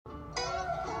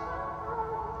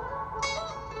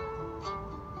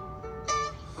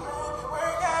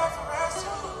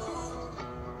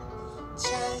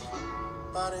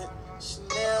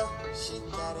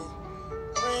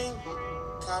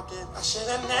dropped it. I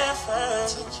should've never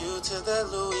took you to the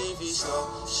Louis V store.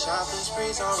 Shopping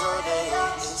sprees on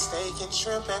Rodeo, and steak and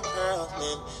shrimp at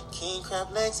Pearlman, king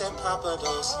crab legs at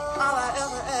Papados. All I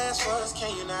ever asked was,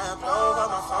 can you not blow up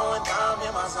my phone when I'm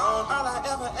in my zone? All I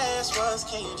ever asked was,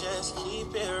 can you just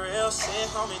keep it real, sit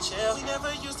home and chill? We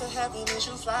never used to have an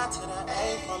issue, fly to the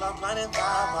A, pull up blunt and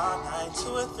vibe all night. 2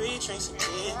 or 3 drinks a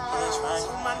day, bitch, right?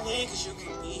 On my niggas, you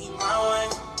can be my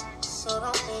wife. So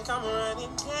don't think I'm running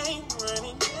game.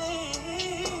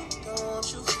 Don't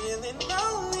want you feeling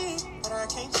lonely, but I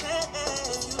can't change.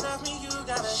 If you love me, you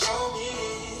gotta show me.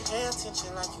 Pay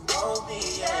attention like you owe me,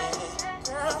 yeah.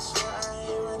 Girl, so I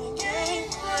ain't running game.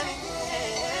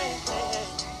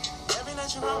 Every night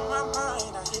you're on my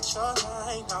mind, I hit your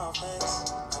line all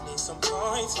fast. I need some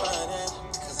points for that,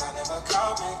 cause I never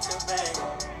call back to back.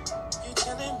 You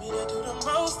telling me to do the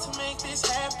most to make this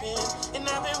happen, and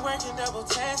I've been working double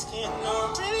tasking. No,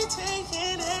 I'm really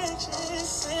taking action.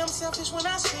 Say I'm selfish when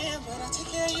I spend, but I take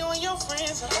care of you and your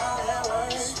friends. And all that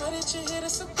works. But did you hit a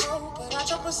support? But I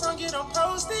drop a song, you don't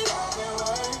post it. All that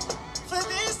work. For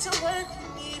this to work,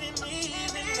 we need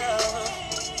love.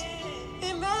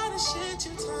 And all the shit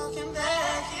you talking,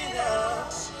 back it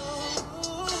up. So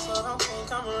don't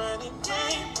think I'm running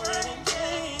game.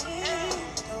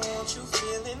 You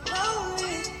feeling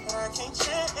lonely, but I can't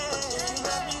change. If you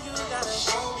love me, you gotta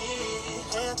show me.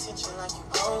 Pay attention like you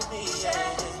owe me,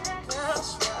 yeah.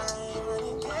 Girls, I ain't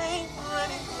running game.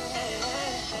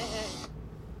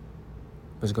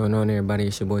 What's going on, everybody?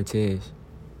 It's your boy Tez.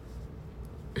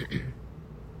 Hey,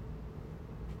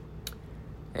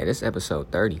 this is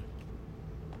episode 30.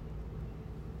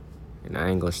 And I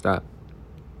ain't gonna stop.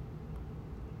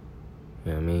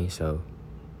 You know what I mean? So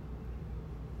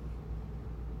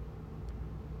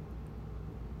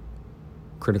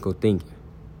critical thinking.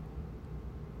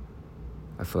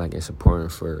 I feel like it's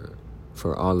important for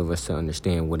all of us to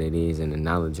understand what it is and the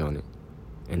knowledge on it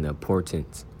and the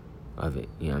importance of it.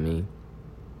 You know what I mean?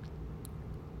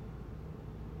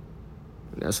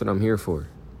 And that's what I'm here for.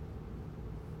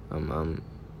 I'm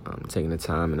taking the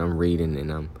time and I'm reading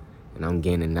and I'm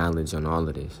gaining knowledge on all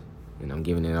of this, and I'm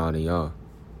giving it all to y'all.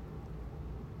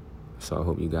 So I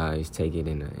hope you guys take it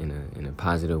in a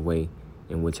positive way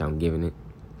in which I'm giving it.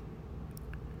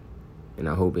 And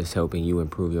I hope it's helping you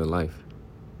improve your life.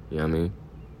 You know what I mean?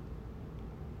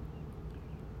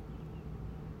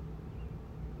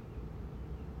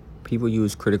 People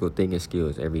use critical thinking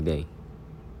skills every day.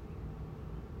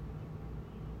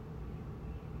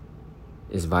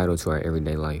 It's vital to our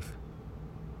everyday life.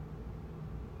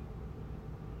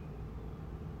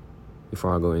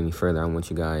 Before I go any further, I want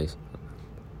you guys,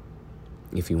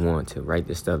 if you want to, write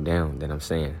this stuff down that I'm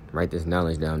saying. Write this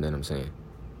knowledge down that I'm saying.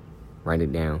 Write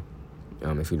it down.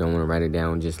 If you don't want to write it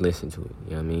down, just listen to it.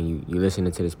 You know what I mean? You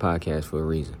listening to this podcast for a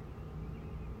reason.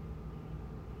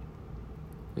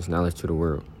 It's knowledge to the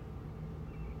world.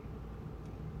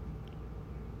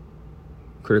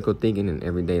 Critical thinking in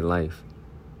everyday life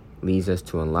leads us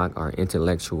to unlock our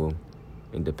intellectual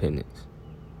independence.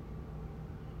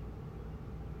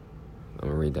 I'm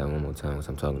going to read that one more time as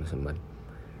I'm talking to somebody.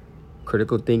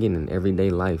 Critical thinking in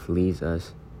everyday life leads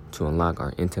us to unlock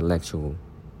our intellectual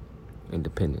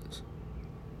independence.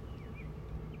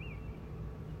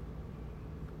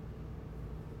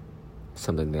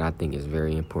 Something that I think is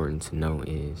very important to know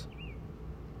is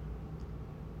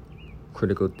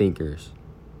critical thinkers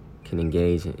can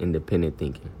engage in independent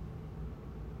thinking.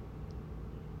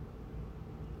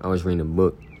 I was reading a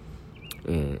book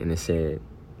and it said,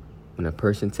 when a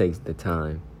person takes the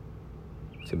time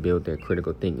to build their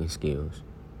critical thinking skills,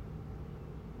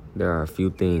 there are a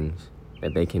few things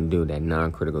that they can do that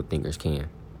non-critical thinkers can.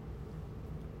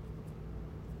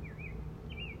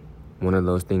 One of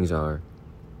those things are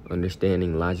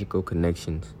understanding logical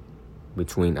connections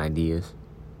between ideas.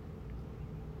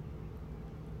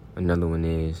 Another one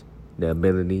is the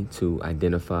ability to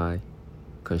identify,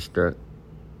 construct,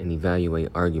 and evaluate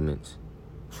arguments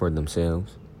for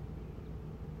themselves.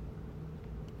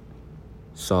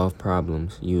 Solve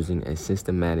problems using a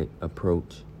systematic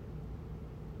approach.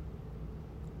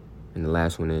 And the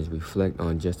last one is reflect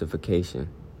on justification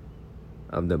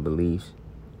of the beliefs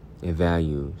and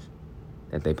values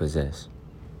that they possess.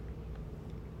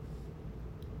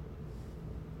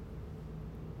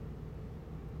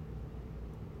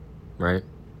 Right?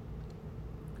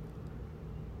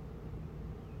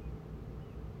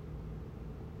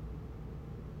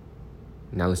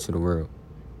 Knowledge to the world.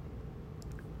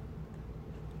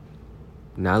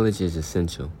 Knowledge is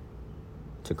essential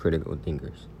to critical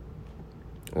thinkers,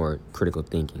 or critical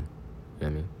thinking. You know what I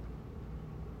mean?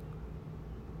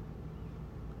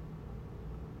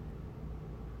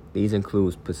 These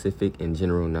include specific and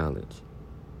general knowledge.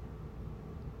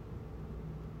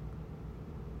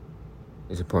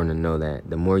 It's important to know that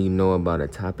the more you know about a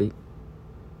topic,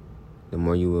 the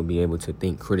more you will be able to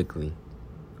think critically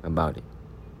about it.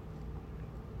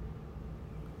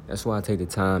 That's why I take the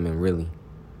time and really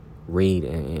read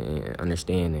and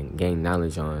understand and gain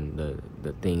knowledge on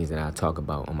the things that I talk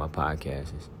about on my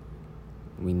podcasts.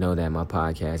 We know that my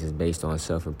podcast is based on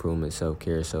self-improvement,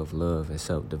 self-care, self-love, and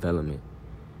self-development.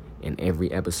 And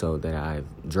every episode that I've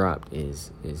dropped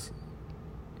is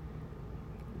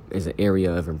an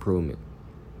area of improvement.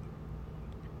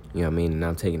 You know what I mean? And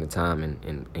I'm taking the time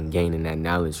and gaining that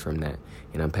knowledge from that,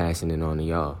 and I'm passing it on to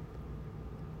y'all.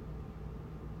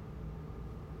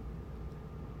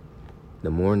 The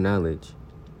more knowledge,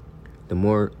 the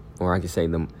more, or I could say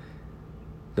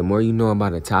the more you know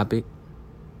about a topic,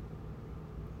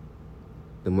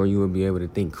 the more you will be able to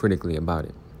think critically about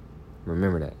it.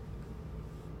 Remember that.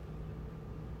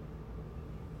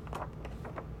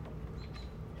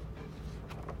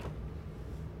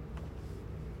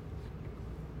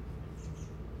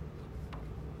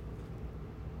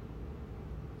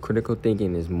 Critical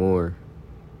thinking is more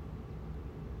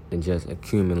than just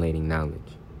accumulating knowledge.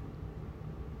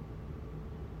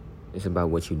 It's about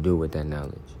what you do with that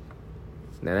knowledge.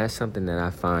 Now, that's something that I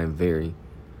find very,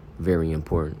 very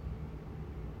important.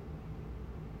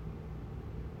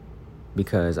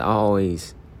 Because I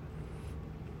always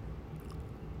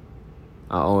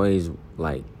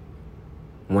like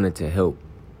wanted to help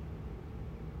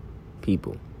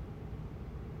people.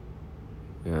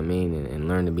 You know what I mean? And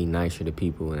learn to be nicer to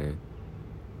people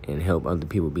and help other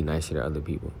people be nicer to other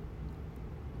people.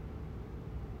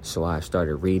 So I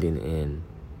started reading and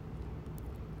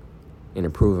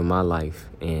improving my life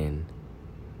and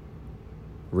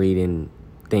reading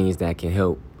things that can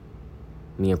help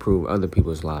me improve other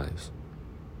people's lives.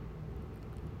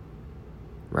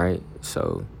 Right?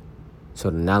 So the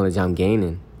knowledge I'm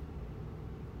gaining,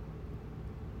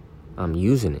 I'm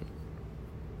using it.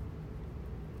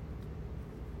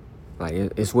 Like,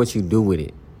 it's what you do with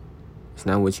it. It's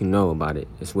not what you know about it.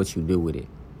 It's what you do with it.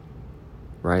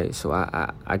 Right? So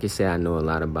I can say I know a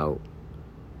lot about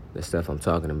the stuff I'm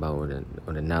talking about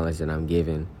or the knowledge that I'm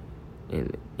giving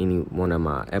in any one of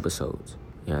my episodes.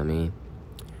 You know what I mean?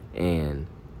 And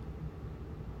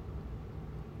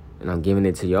I'm giving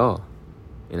it to y'all.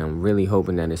 And I'm really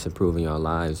hoping that it's improving y'all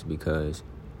lives, because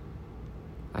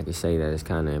I can say that it's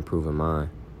kind of improving mine.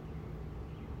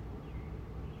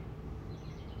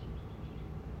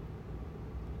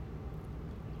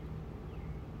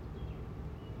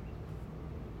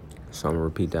 So I'm going to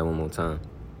repeat that one more time.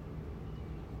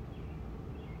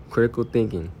 Critical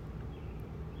thinking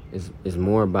is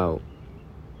more about,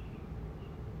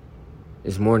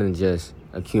 it's more than just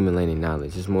accumulating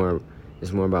knowledge. It's more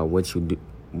about what you do,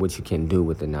 what you can do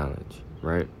with the knowledge,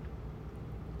 right?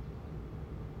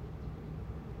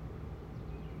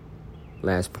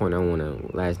 Last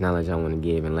knowledge I want to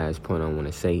give and last point I want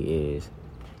to say is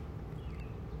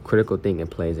critical thinking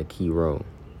plays a key role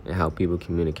in how people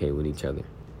communicate with each other.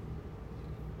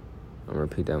 I'm going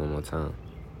to repeat that one more time.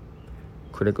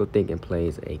 Critical thinking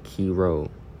plays a key role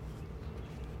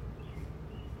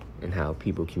in how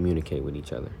people communicate with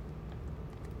each other.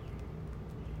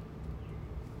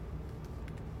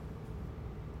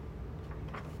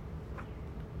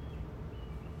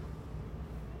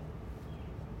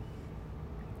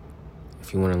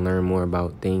 If you want to learn more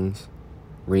about things,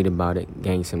 read about it,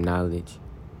 gain some knowledge,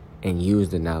 and use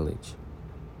the knowledge.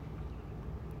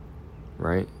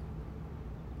 Right?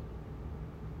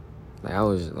 Like, I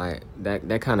was like,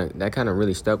 that kind of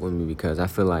really stuck with me, because I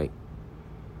feel like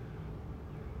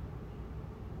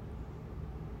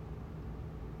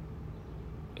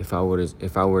if I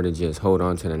were to just hold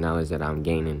on to the knowledge that I'm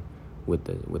gaining with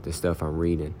the stuff I'm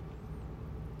reading,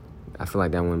 I feel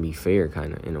like that wouldn't be fair,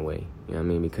 kind of, in a way. You know what I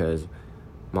mean? Because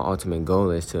my ultimate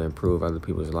goal is to improve other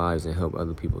people's lives and help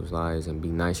other people's lives and be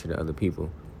nicer to other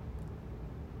people.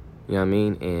 You know what I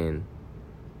mean? And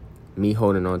me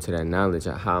holding on to that knowledge,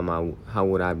 how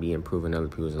would I be improving other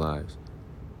people's lives?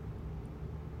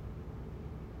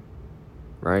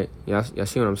 Right? Y'all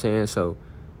see what I'm saying? So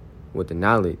with the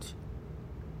knowledge,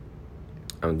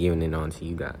 I'm giving it on to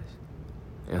you guys.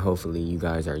 And hopefully you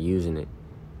guys are using it.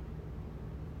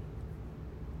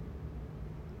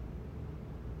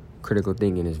 Critical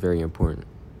thinking is very important.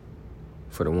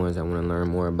 For the ones that want to learn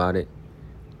more about it,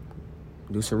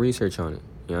 do some research on it.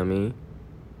 You know what I mean?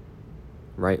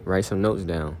 Write some notes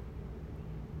down.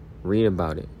 Read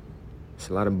about it. There's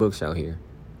a lot of books out here.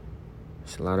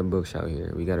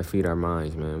 We got to feed our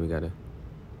minds, man. We got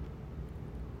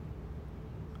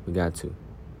to.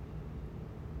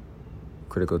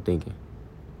 critical thinking.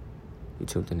 You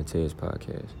tuned in to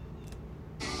TezPodcast.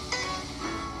 I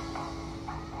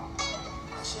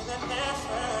should've never